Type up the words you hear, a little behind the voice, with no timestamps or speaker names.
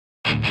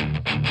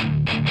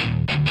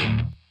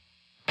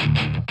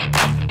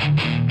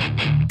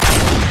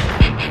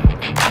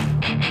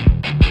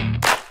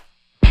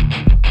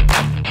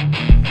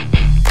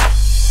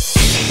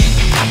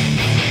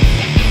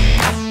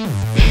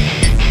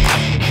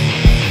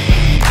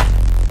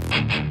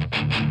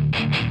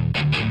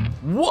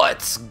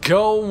What's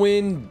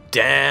going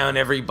down,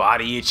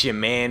 everybody? It's your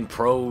man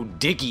Pro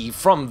Diggy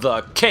from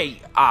the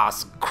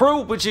Chaos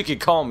Crew, but you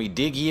could call me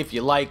Diggy if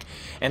you like,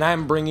 and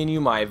I'm bringing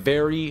you my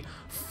very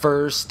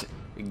first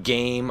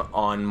game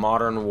on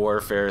Modern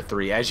Warfare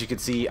 3. As you can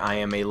see, I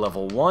am a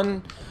level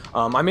 1.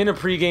 I'm in a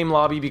pre-game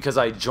lobby because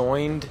I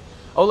joined.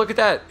 Oh, look at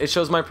that! It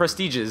shows my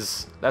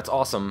prestiges. That's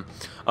awesome.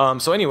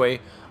 So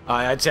anyway,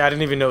 I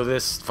didn't even know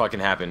this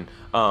fucking happened.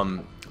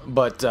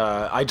 But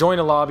I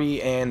joined a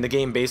lobby and the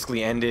game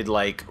basically ended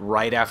like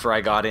right after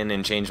I got in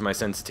and changed my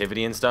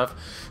sensitivity and stuff.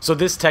 So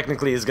this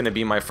technically is going to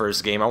be my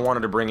first game. I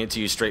wanted to bring it to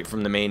you straight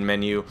from the main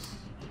menu,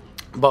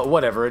 but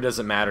whatever, it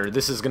doesn't matter.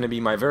 This is going to be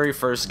my very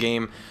first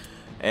game,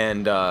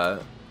 and I'm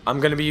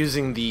going to be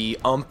using the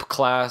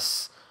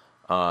class.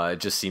 It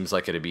just seems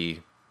like it'd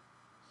be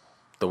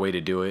the way to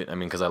do it. I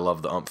mean, because I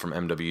love the from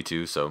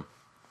MW2, so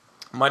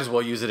might as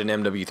well use it in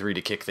MW3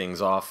 to kick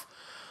things off.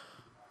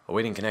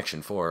 Awaiting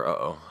connection for,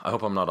 I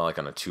hope I'm not like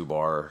on a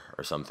 2-bar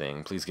or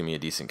something. Please give me a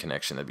decent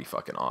connection. That'd be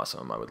fucking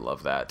awesome. I would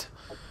love that.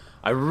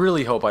 I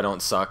really hope I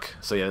don't suck.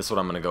 So yeah, this is what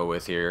I'm going to go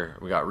with here.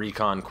 We got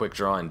Recon, Quick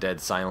Draw, and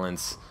Dead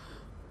Silence.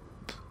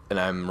 And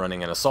I'm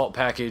running an Assault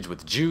package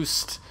with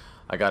Juiced.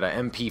 I got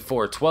an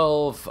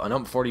MP412, an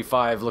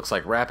UMP45. Looks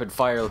like Rapid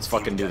Fire. Let's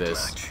fucking do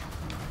this.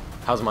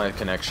 How's my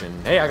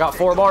connection? Hey, I got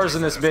 4 bars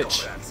in this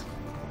bitch.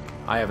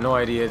 I have no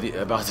idea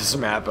about this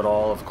map at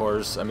all, of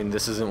course. I mean,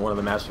 this isn't one of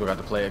the maps we got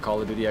to play at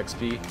Call of Duty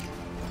XP.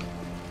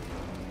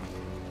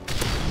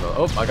 So,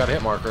 oh, I got a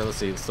hit marker. Let's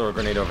see. Let's throw a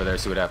grenade over there,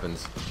 see what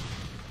happens.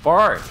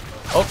 Far!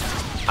 Oh!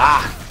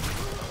 Ah!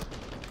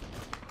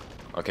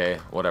 Okay,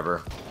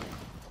 whatever.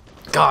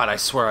 God, I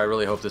swear I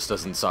really hope this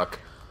doesn't suck.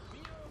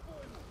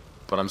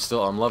 But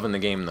I'm loving the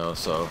game, though,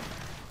 so...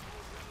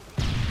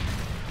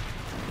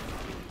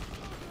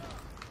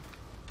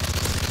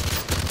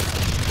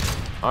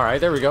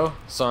 Alright, there we go.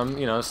 So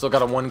I'm, still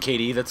got a 1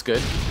 KD, that's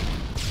good.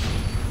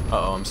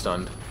 Uh-oh, I'm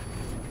stunned.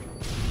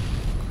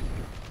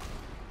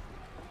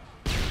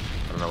 I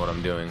don't know what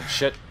I'm doing.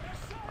 Shit.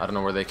 I don't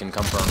know where they can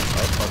come from.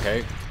 Oh,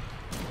 okay.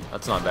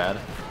 That's not bad.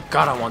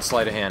 God, I want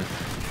sleight of hand.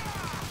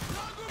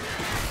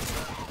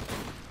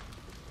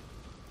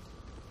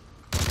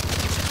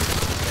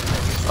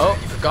 Oh,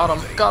 got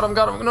him, got him,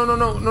 got him. No, no,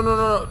 no, no, no, no,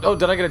 no. Oh,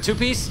 did I get a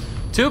 2-piece?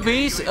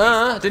 2-piece?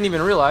 Didn't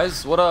even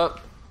realize. What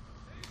up?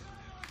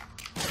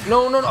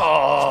 No, no, no.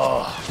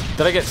 Oh,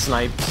 did I get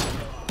sniped?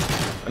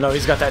 No,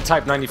 he's got that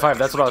Type 95.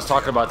 That's what I was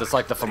talking about. That's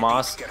like the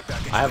FAMAS.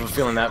 I have a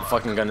feeling that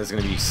fucking gun is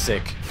going to be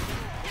sick.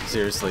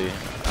 Seriously.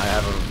 I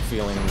have a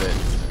feeling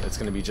that it's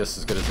going to be just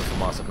as good as the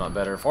FAMAS, if not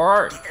better.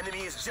 Forward!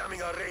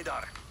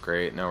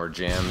 Great, now we're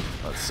jammed.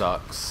 That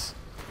sucks.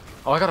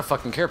 Oh, I got a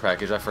fucking care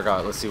package. I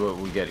forgot. Let's see what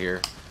we get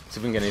here. See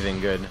if we can get anything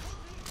good.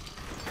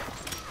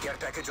 Care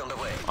package on the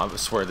way. I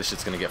swear this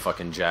shit's going to get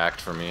fucking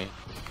jacked for me.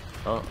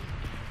 Oh.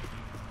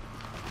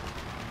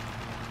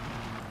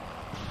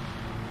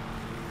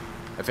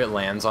 If it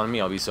lands on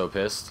me, I'll be so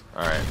pissed.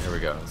 Alright, here we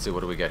go. Let's see, what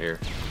do we get here?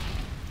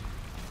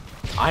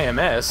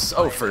 IMS?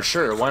 Oh, for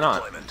sure. Why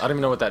not? I don't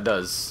even know what that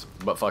does.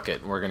 But fuck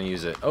it. We're gonna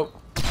use it. Oh.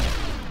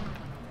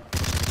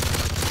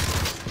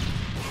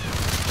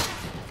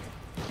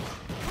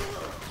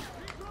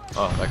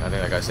 Oh, I think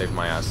that guy saved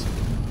my ass.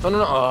 No, no,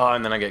 no. Oh,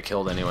 and then I get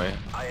killed anyway.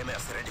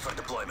 IMS ready for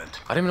deployment.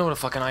 I didn't even know what a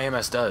fucking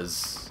IMS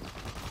does.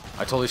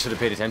 I totally should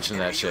have paid attention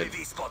to that shit.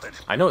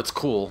 I know it's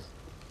cool.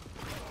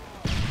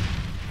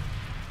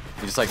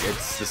 Just like,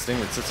 it's this thing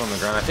that sits on the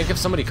ground. I think if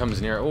somebody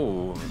comes near...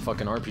 Oh,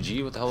 fucking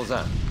RPG? What the hell is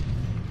that?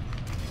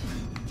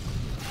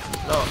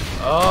 No.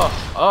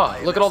 Oh,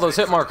 oh, look at all those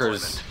hit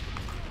markers.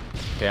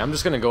 Okay, I'm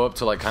just gonna go up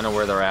to like kind of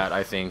where they're at,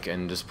 I think,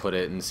 and just put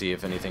it and see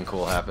if anything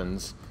cool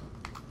happens.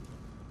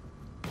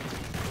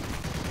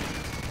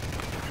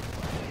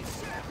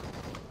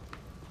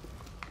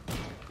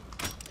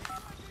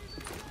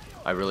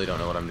 I really don't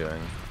know what I'm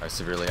doing. I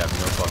severely have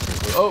no fucking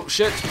clue. Oh,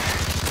 shit!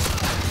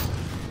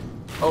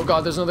 Oh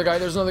god, there's another guy,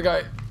 there's another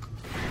guy.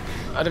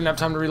 I didn't have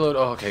time to reload.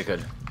 Oh, okay,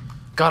 good.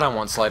 God, I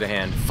want sleight of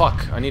hand.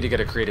 Fuck, I need to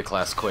get a creative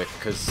class quick,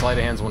 because sleight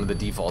of hand's one of the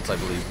defaults, I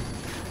believe.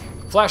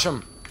 Flash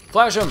him!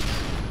 Flash him!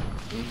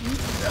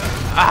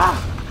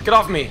 Ah! Get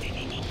off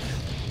me!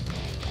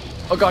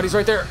 Oh god, he's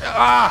right there.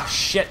 Ah,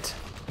 shit!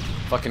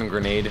 Fucking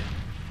grenade.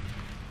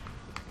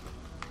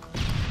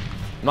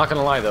 I'm not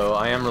gonna lie, though,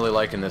 I am really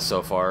liking this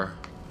so far.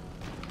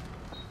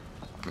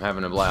 I'm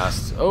having a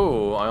blast.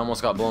 Oh, I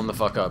almost got blown the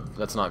fuck up.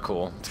 That's not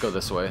cool. Let's go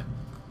this way.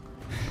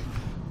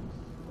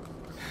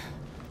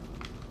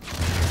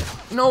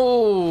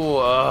 No!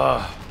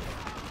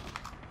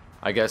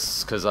 I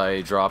guess because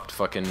I dropped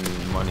fucking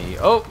money.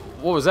 Oh,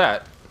 what was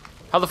that?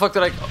 How the fuck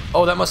did I...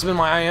 Oh, that must have been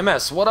my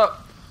IMS. What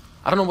up?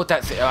 I don't know what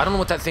that I don't know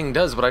what that thing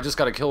does, but I just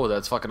got a kill with it.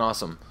 It's fucking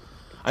awesome.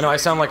 I know I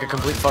sound like a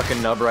complete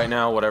fucking nub right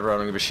now. Whatever, I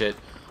don't give a shit.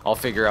 I'll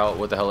figure out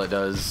what the hell it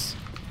does.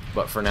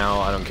 But for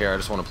now, I don't care. I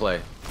just want to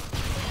play.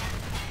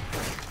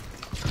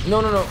 No,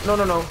 no, no, no,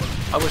 no, no.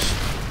 I wish...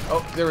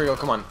 Oh, there we go.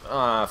 Come on.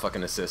 Ah,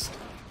 fucking assist.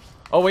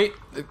 Oh, wait.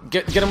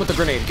 Get him with the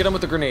grenade. Get him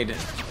with the grenade.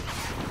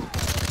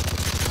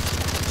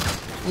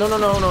 No, no,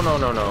 no, no, no,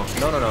 no, no.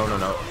 No, no, no, no,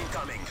 no.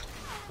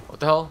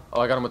 the hell?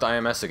 Oh, I got him with the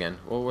IMS again.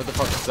 Well, where the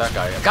fuck is that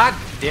guy? God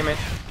damn it!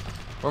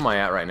 Where am I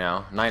at right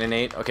now? 9 and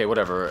 8? Okay,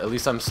 whatever. At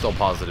least I'm still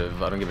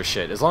positive. I don't give a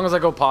shit. As long as I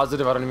go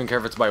positive, I don't even care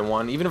if it's by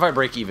 1. Even if I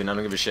break even, I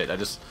don't give a shit. I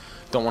just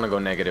don't want to go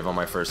negative on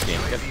my first game.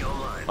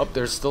 Oh,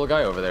 there's still a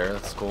guy over there.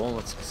 That's cool.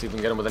 Let's see if we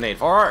can get him with an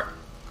 8. Alright!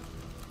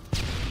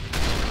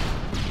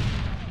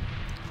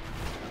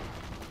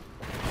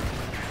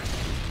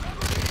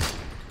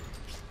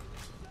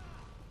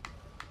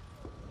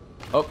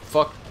 Oh,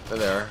 fuck. They're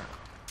there.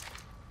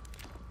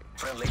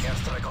 Friendly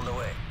airstrike on the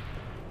way.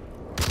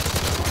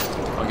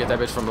 I'll get that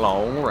bitch from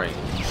long range.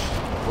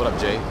 What up,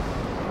 Jay?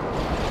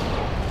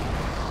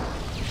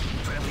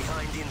 Friendly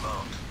hind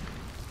inbound.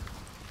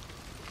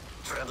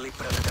 Friendly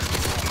predator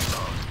missile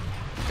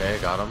inbound. Okay,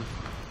 got him.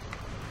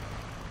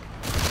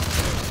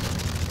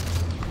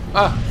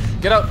 Ah!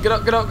 Get out, get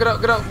out, get out, get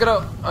out, get out, get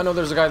out! I know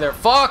there's a guy there.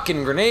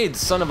 Fucking grenades,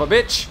 son of a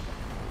bitch!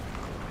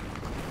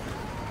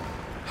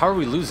 How are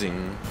we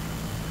losing?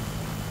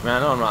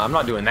 Man, I'm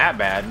not doing that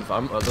bad.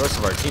 The rest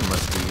of our team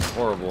must be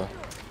horrible.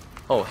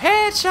 Oh,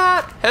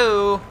 headshot!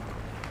 Ho!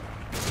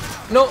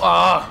 No!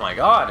 Oh my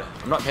god!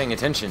 I'm not paying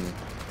attention.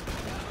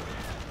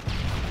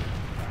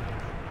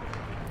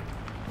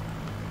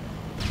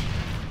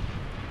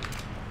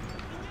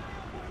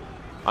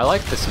 I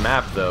like this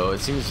map though. It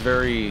seems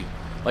very...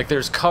 like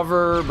there's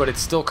cover, but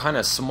it's still kind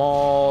of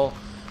small.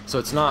 So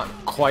it's not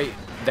quite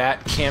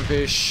that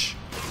campish.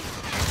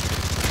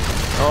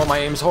 Oh, my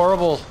aim's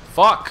horrible.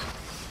 Fuck!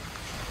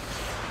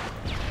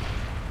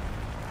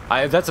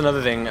 That's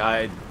another thing.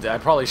 I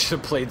probably should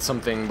have played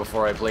something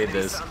before I played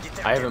this.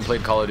 I haven't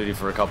played Call of Duty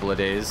for a couple of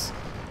days.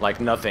 Like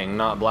nothing.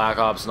 Not Black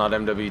Ops, not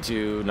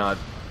MW3, not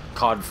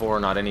COD 4,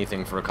 not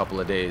anything for a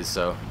couple of days.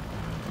 So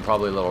I'm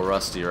probably a little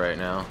rusty right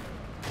now.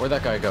 Where'd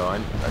that guy go? I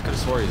could have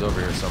swore he's over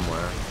here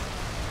somewhere.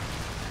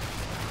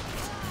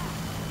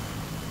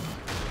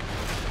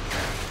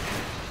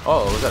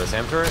 Oh, was that a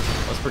SAM turret?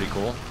 That's pretty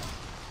cool.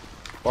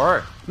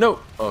 Alright. No!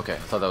 Okay, I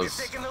thought that was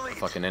a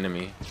fucking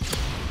enemy.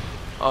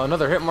 Oh,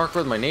 another hit marker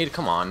with my nade?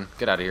 Come on,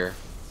 get out of here.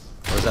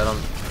 Where's that on?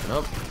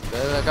 Nope,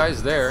 that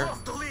guy's there.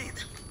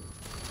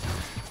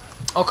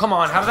 Oh, come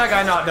on, how did that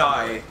guy not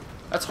die?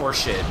 That's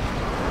horseshit.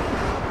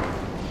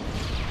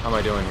 How am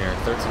I doing here?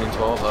 13 and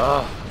 12?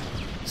 Ugh.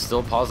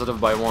 Still positive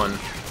by 1.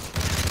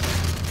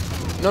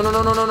 No, no,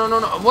 no, no, no, no, no,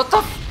 no. What the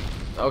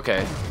f...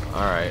 Okay,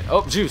 alright.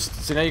 Oh, juiced.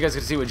 So now you guys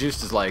get to see what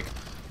juiced is like.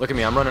 Look at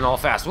me, I'm running all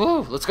fast.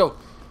 Woo, let's go.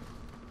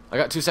 I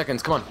got 2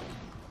 seconds, come on.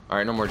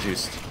 Alright, no more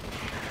juiced.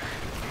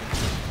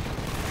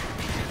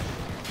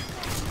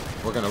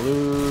 We're gonna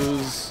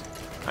lose.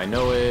 I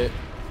know it.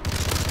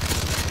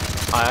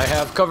 I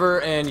have cover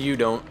and you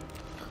don't.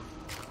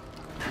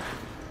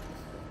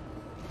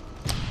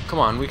 Come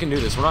on, we can do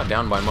this. We're not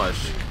down by much.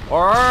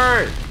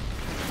 Alright!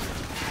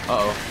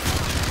 Uh-oh.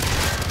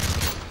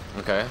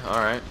 Okay,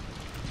 alright.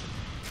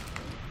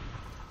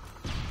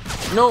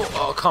 No!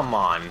 Oh, come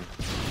on.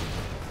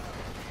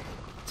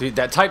 Dude,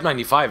 that Type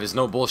 95 is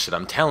no bullshit.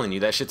 I'm telling you,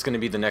 that shit's gonna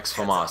be the next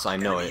FAMAS. I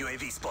know it.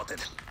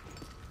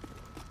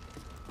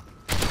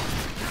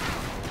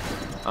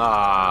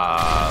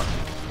 Ah,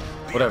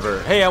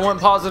 whatever. Hey, I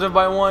went positive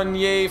by 1.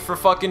 Yay for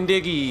fucking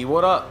Diggy.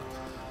 What up?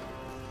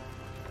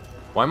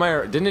 Why am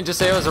I... Didn't it just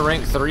say I was a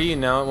rank 3 and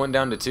now it went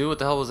down to 2? What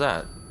the hell was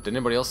that? Did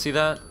anybody else see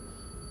that?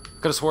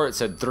 Could have swore it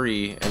said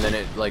 3 and then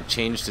it like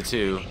changed to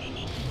 2.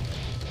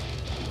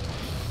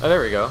 Oh,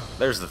 there we go.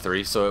 There's the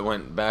 3. So it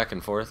went back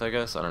and forth, I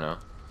guess. I don't know.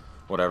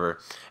 Whatever.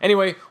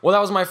 Anyway, well,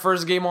 that was my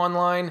first game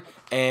online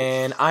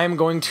and I'm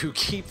going to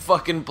keep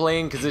fucking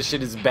playing because this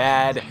shit is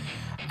bad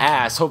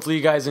ass. Hopefully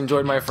you guys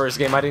enjoyed my first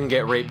game. I didn't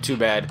get raped too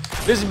bad.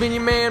 This has been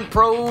your man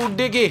Pro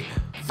Diggy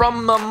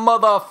from the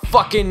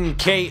motherfucking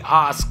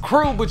Chaos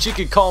Crew, but you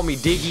could call me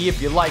Diggy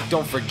if you like.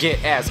 Don't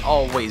forget, as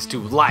always, to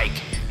like,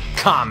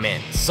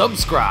 comment,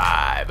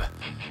 subscribe,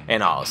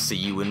 and I'll see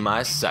you in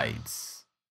my sights.